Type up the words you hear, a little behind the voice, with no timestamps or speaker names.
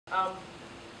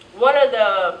one of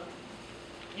the,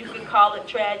 you could call it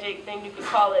tragic thing, you could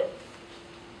call it,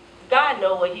 God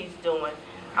knows what he's doing.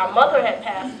 Our mother had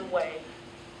passed away,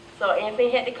 so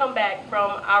Anthony had to come back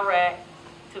from Iraq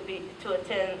to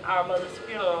attend our mother's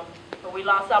funeral. But we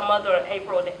lost our mother on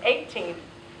April the 18th,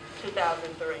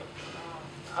 2003.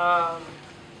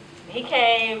 He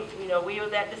came, you know, we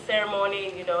was at the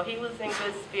ceremony, you know, he was in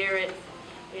good spirits,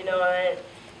 you know, and,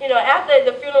 you know, after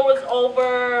the funeral was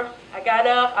over, I got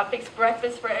up, I fixed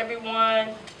breakfast for everyone,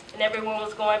 and everyone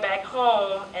was going back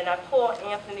home, and I pulled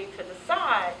Anthony to the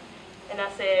side, and I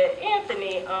said,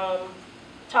 Anthony,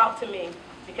 talk to me,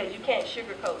 because you can't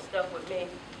sugarcoat stuff with me,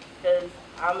 because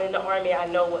I'm in the Army, I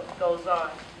know what goes on.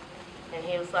 And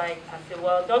he was like, I said,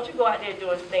 well, don't you go out there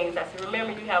doing things. I said,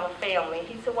 remember you have a family.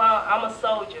 He said, well, I'm a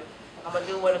soldier. I'm going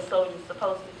to do what a soldier's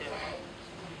supposed to do.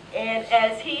 And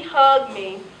as he hugged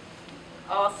me,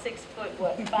 all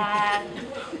 6'5",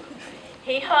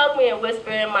 he hugged me and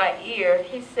whispered in my ear,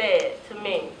 he said to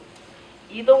me,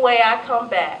 either way I come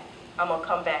back, I'm going to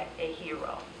come back a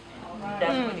hero.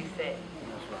 That's what he said.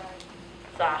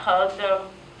 So I hugged him,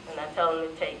 and I told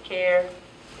him to take care.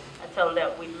 I told him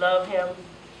that we love him.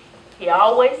 He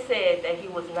always said that he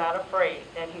was not afraid,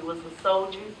 that he was a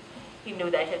soldier. He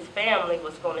knew that his family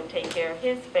was going to take care of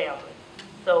his family.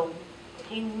 So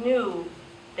he knew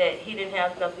that he didn't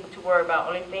have nothing to worry about.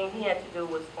 Only thing he had to do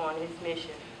was on his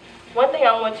mission. One thing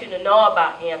I want you to know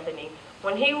about Anthony,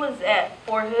 when he was at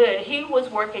Fort Hood, he was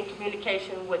working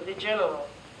communication with the general.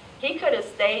 He could have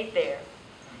stayed there,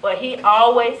 but he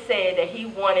always said that he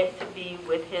wanted to be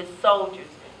with his soldiers.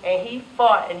 And he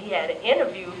fought, and he had an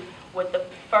interview with the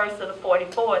 1st of the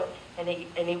 44th, and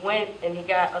he went and he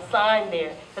got assigned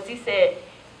there. Because he said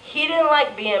he didn't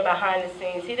like being behind the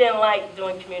scenes. He didn't like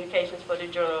doing communications for the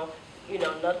general. You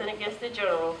know, nothing against the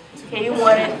general. He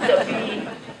wanted to be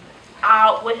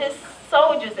out with his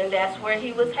soldiers, and that's where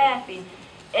he was happy.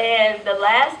 And the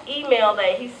last email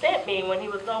that he sent me when he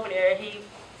was over there, he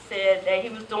said that he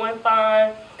was doing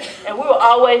fine. And we would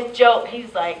always joke.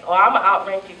 He's like, oh, I'm going to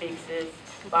outrank you, big sis.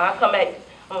 When I come back,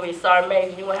 I'm going to be Sergeant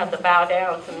Major, you're going to have to bow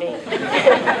down to me.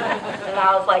 And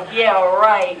I was like, yeah,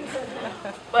 right.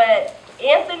 But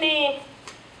Anthony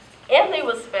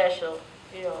was special.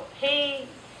 You know,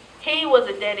 he was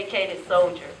a dedicated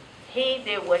soldier. He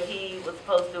did what he was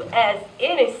supposed to do as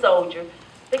any soldier,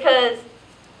 because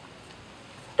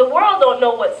the world don't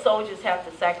know what soldiers have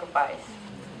to sacrifice.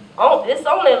 Oh, it's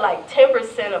only like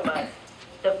 10% of us.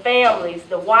 The families,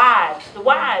 the wives,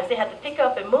 they have to pick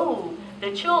up and move.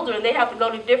 The children, they have to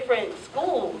go to different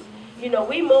schools. You know,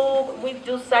 we move, we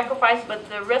do sacrifice, but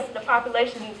the rest of the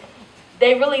population,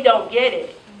 they really don't get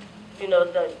it. You know,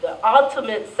 the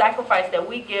ultimate sacrifice that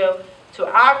we give to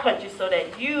our country so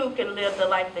that you can live the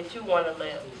life that you want to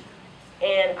live.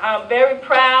 And I'm very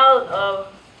proud of,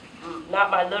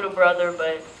 not my little brother,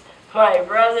 but my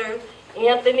brother,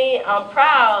 Anthony. I'm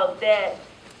proud that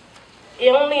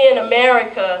only in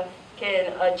America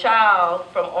can a child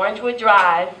from Orangewood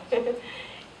Drive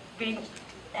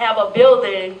have a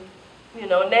building, you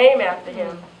know, named after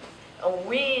him. And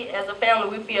we, as a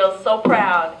family, we feel so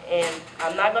proud. And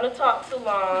I'm not going to talk too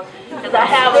long, because I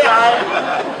have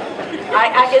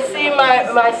I can see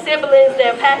my siblings,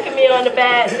 they're patting me on the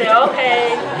back, say,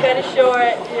 okay, cut it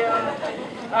short, you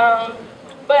know.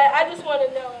 But I just want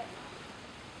to know.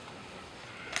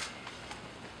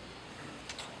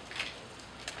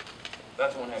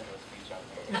 That's one heck of a speech out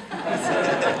there.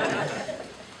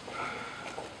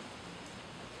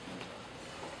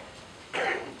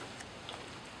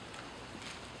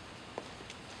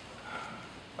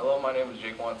 Hello, my name is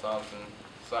Thompson,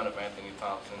 son of Anthony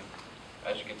Thompson,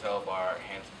 as you can tell by our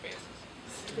handsome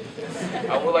faces.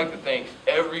 I would like to thank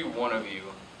every one of you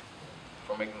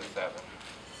for making this happen.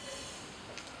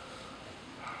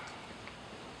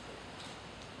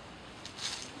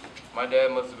 My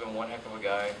dad must have been one heck of a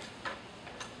guy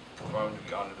for him to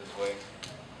be honored this way,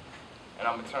 and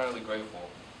I'm eternally grateful.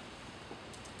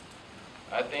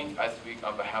 I think I speak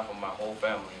on behalf of my whole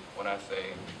family when I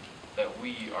say that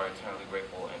we are eternally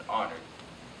grateful and honored.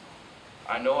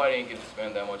 I know I didn't get to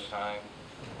spend that much time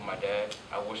with my dad.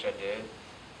 I wish I did,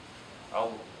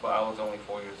 but I was only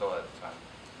 4 years old at the time.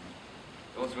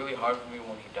 It was really hard for me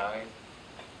when he died.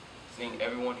 Seeing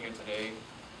everyone here today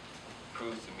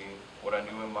proves to me what I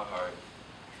knew in my heart,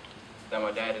 that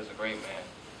my dad is a great man.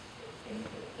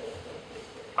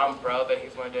 I'm proud that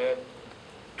he's my dad,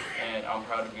 and I'm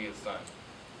proud to be his son.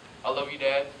 I love you,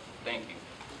 Dad. Thank you.